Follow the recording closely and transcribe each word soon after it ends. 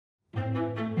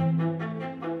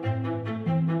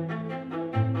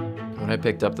When I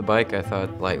picked up the bike, I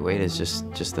thought lightweight is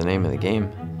just the name of the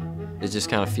game. It just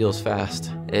kind of feels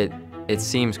fast. It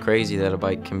seems crazy that a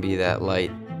bike can be that light.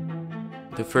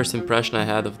 The first impression I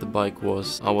had of the bike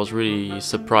was I was really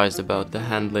surprised about the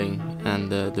handling and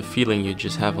the feeling you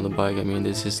just have on the bike. I mean,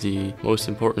 this is the most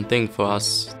important thing for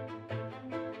us.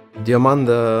 The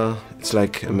Émonda, it's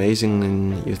like amazing,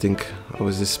 and you think, how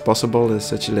is this possible? It's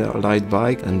such a light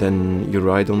bike, and then you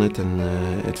ride on it, and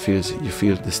you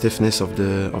feel the stiffness of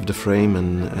the frame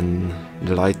and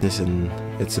the lightness, and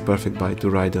it's a perfect bike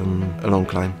to ride on a long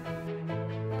climb.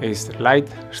 It's light,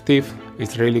 stiff.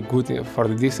 It's really good for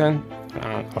the descent,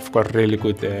 and of course, really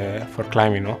good for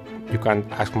climbing. No, you can't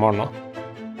ask more. No.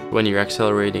 When you're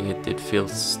accelerating, it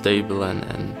feels stable, and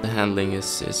the handling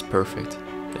is perfect.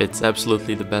 It's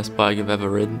absolutely the best bike I've ever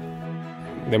ridden.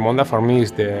 The Émonda for me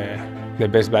is the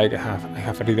best bike I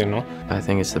have ridden. No? I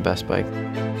think it's the best bike.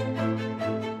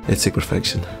 It's a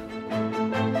perfection.